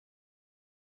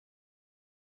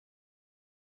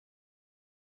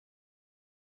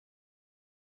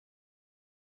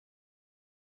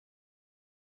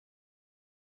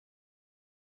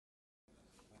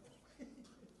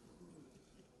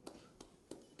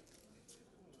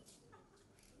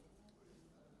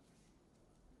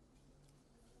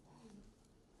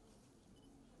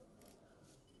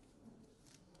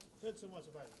Thanks so much,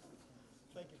 Abay.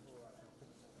 Thank you for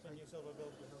making yourself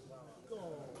available to help out.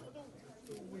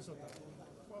 Don't waste your time.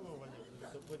 Follow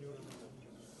when you're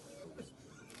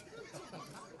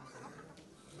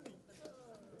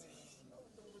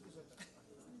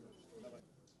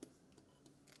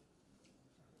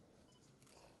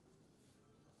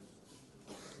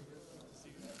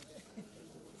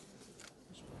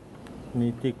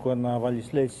ni te kona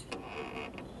valislesi.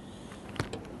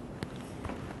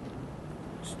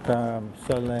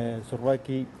 Sale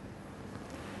Sorvaki,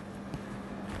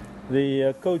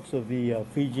 the coach of the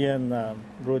Fijian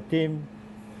Drua team,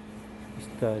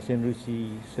 Mr.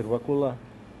 Senrusi Servakula,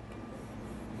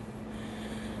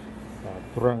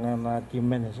 Turangan team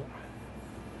manager,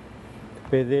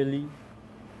 Pedeli,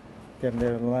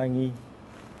 Langi,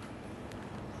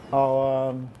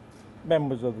 our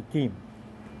members of the team,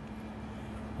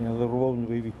 the role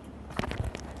baby.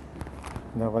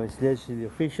 The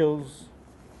officials,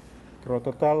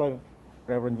 Trototala,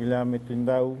 Reverend William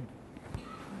Tindau,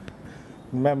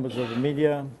 members of the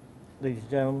media, ladies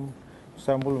and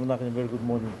gentlemen, a very good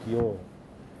morning to you all.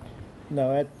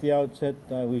 Now, at the outset,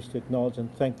 I wish to acknowledge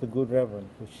and thank the good Reverend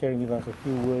for sharing with us a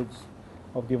few words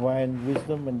of divine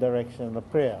wisdom and direction and a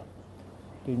prayer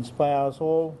to inspire us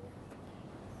all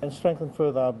and strengthen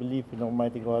further our belief in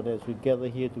Almighty God as we gather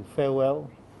here to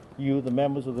farewell you, the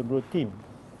members of the Drua team,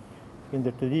 in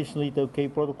the traditional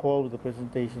iTatau protocol with the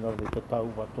presentation of the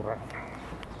iTatau Batura.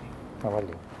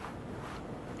 Navaleu.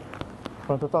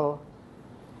 Pronto talo.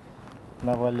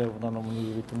 Navaleu na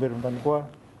nomuni vitumber mtan kwa.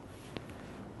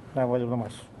 Navaleu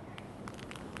namas.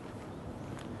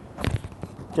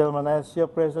 Gentlemen, as your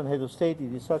President, Head of State,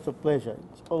 it is such a pleasure,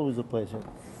 it's always a pleasure,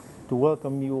 to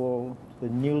welcome you all to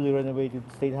the newly renovated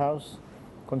State House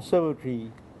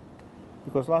Conservatory,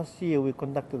 because last year we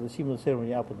conducted a similar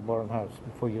ceremony up at the Boran House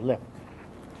before you left.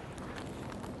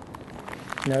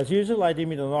 Now, as usual, I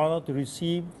deem it an honor to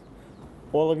receive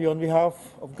all of you on behalf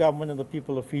of government and the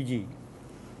people of Fiji.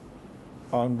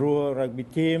 Our Drua Rugby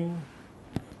team,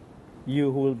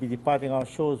 you who will be departing our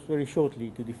shores very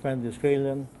shortly to defend the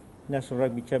Australian National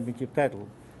Rugby Championship title,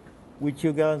 which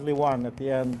you gallantly won at the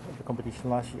end of the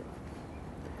competition last year.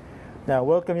 Now,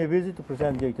 welcome your visit to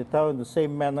present the iTatau in the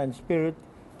same manner and spirit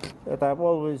that I've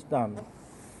always done,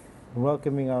 in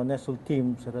welcoming our national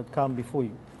teams that had come before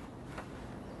you.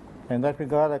 In that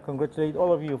regard, I congratulate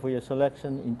all of you for your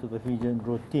selection into the Fijian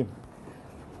Drua team.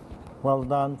 Well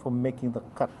done for making the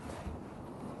cut.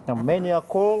 Now, many are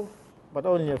called, but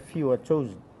only a few are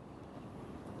chosen.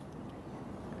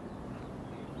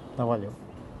 Navaleu.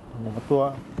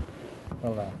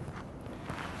 Well done.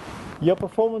 Your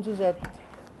performances at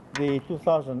the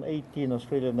 2018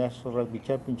 Australian National Rugby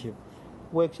Championship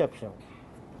were exceptional,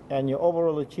 and your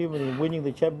overall achievement in winning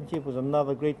the championship was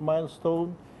another great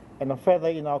milestone and a feather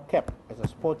in our cap as a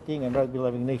sporting and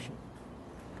rugby-loving nation.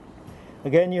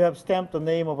 Again, you have stamped the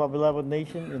name of our beloved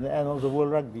nation in the annals of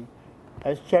world rugby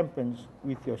as champions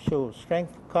with your show of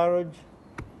strength, courage,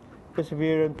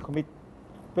 perseverance,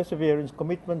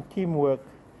 commitment, teamwork,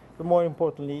 but more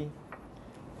importantly,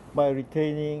 by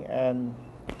retaining and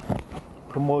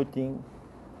promoting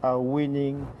our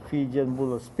winning Fijian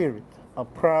Bull spirit, a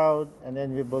proud and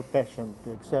enviable passion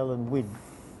to excel and win.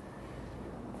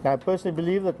 Now, I personally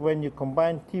believe that when you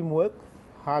combine teamwork,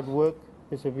 hard work,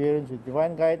 perseverance with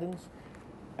divine guidance,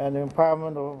 and the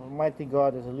empowerment of Almighty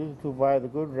God as alluded to by the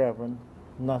good Reverend,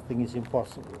 nothing is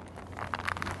impossible.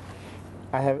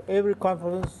 I have every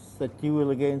confidence that you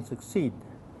will again succeed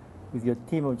with your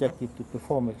team objective to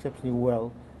perform exceptionally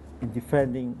well in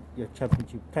defending your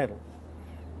championship title.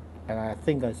 And I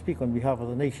think I speak on behalf of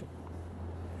the nation.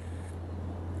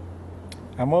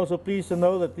 I'm also pleased to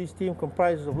know that this team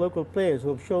comprises of local players who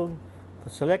have shown the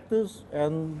selectors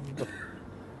and the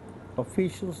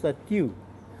officials that you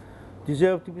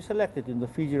deserve to be selected in the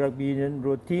Fiji Rugby Union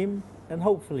Drua team and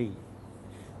hopefully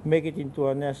make it into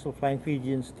our national Flying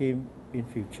Fijians team in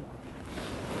future.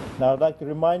 Now, I'd like to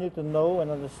remind you to know and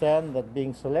understand that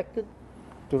being selected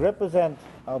to represent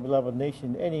our beloved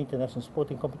nation in any international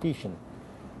sporting competition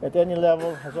at any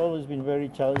level has always been very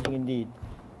challenging indeed,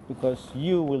 because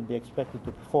you will be expected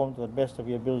to perform to the best of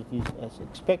your abilities as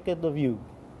expected of you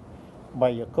by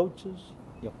your coaches,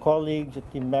 your colleagues, your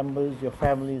team members, your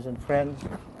families and friends,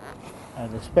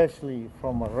 and especially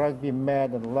from a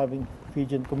rugby-mad and loving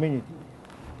Fijian community,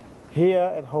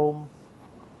 here at home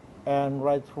and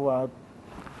right throughout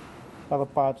other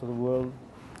parts of the world,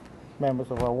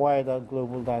 members of our wider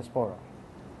global diaspora.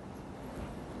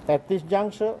 At this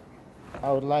juncture,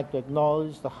 I would like to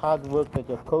acknowledge the hard work that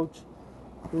your coaches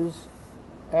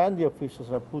and the officials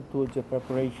have put towards your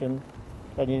preparation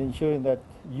and in ensuring that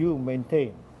you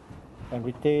maintain and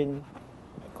retain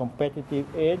a competitive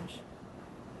edge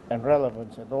and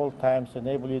relevance at all times to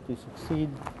enable you to succeed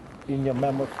in your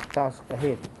mammoth task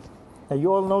ahead. Now,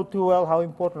 you all know too well how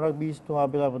important rugby is to our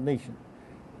beloved nation.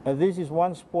 And this is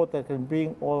one sport that can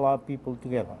bring all our people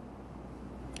together.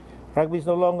 Rugby is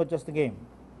no longer just a game.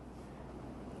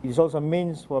 It is also a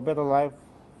means for a better life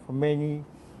for many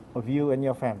of you and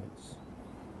your families.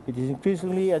 It is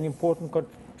increasingly an important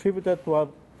contributor to our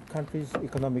country's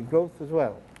economic growth as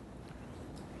well.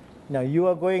 Now, you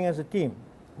are going as a team,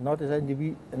 not as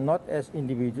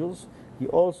individuals. You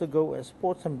also go as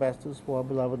sports ambassadors for our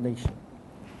beloved nation.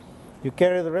 You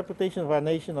carry the reputation of our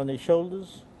nation on your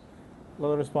shoulders, a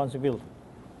lot of responsibility.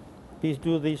 Please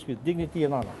do this with dignity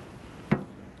and honor.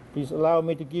 Please allow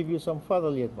me to give you some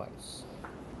fatherly advice.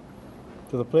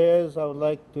 To the players, I would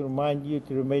like to remind you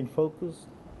to remain focused,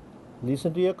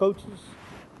 listen to your coaches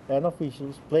and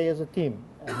officials, play as a team,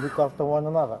 and look after one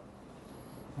another.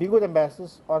 Be good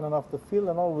ambassadors on and off the field,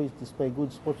 and always display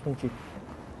good sportsmanship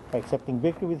by accepting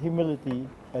victory with humility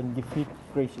and defeat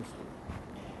graciously.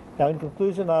 Now, in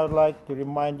conclusion, I would like to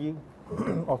remind you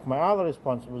of my other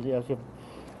responsibility as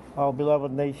our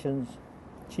beloved nation's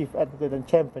chief advocate and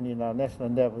champion in our national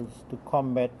endeavors to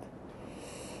combat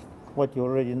what you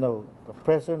already know, the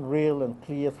present, real, and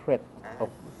clear threat of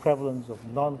the prevalence of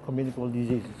non-communicable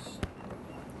diseases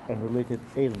and related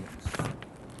ailments.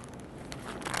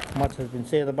 Much has been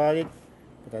said about it,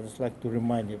 but I'd just like to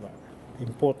remind you about the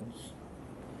importance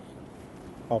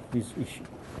of this issue.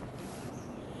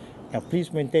 Now,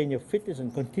 please maintain your fitness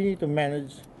and continue to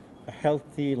manage a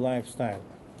healthy lifestyle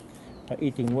by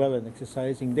eating well and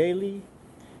exercising daily,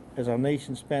 as our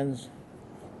nation spends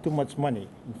too much money,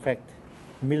 in fact,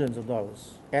 millions of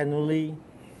dollars annually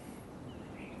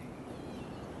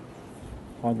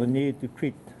on the need to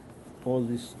treat all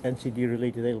these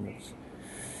NCD-related ailments.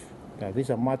 Now,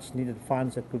 these are much needed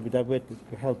funds that could be diverted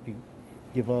to help you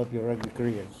develop your rugby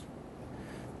careers.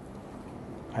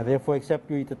 I therefore accept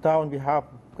your iTatau on behalf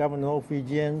of Government and all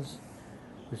Fijians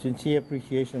with sincere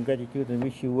appreciation and gratitude, and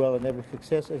wish you well and every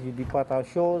success as you depart our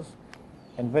shores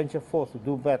and venture forth to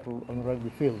do battle on the rugby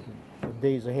field in the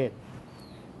days ahead.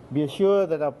 Be assured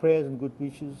that our prayers and good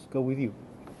wishes go with you.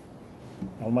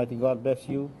 Almighty God bless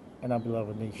you and our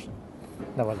beloved nation.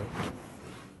 Nawale.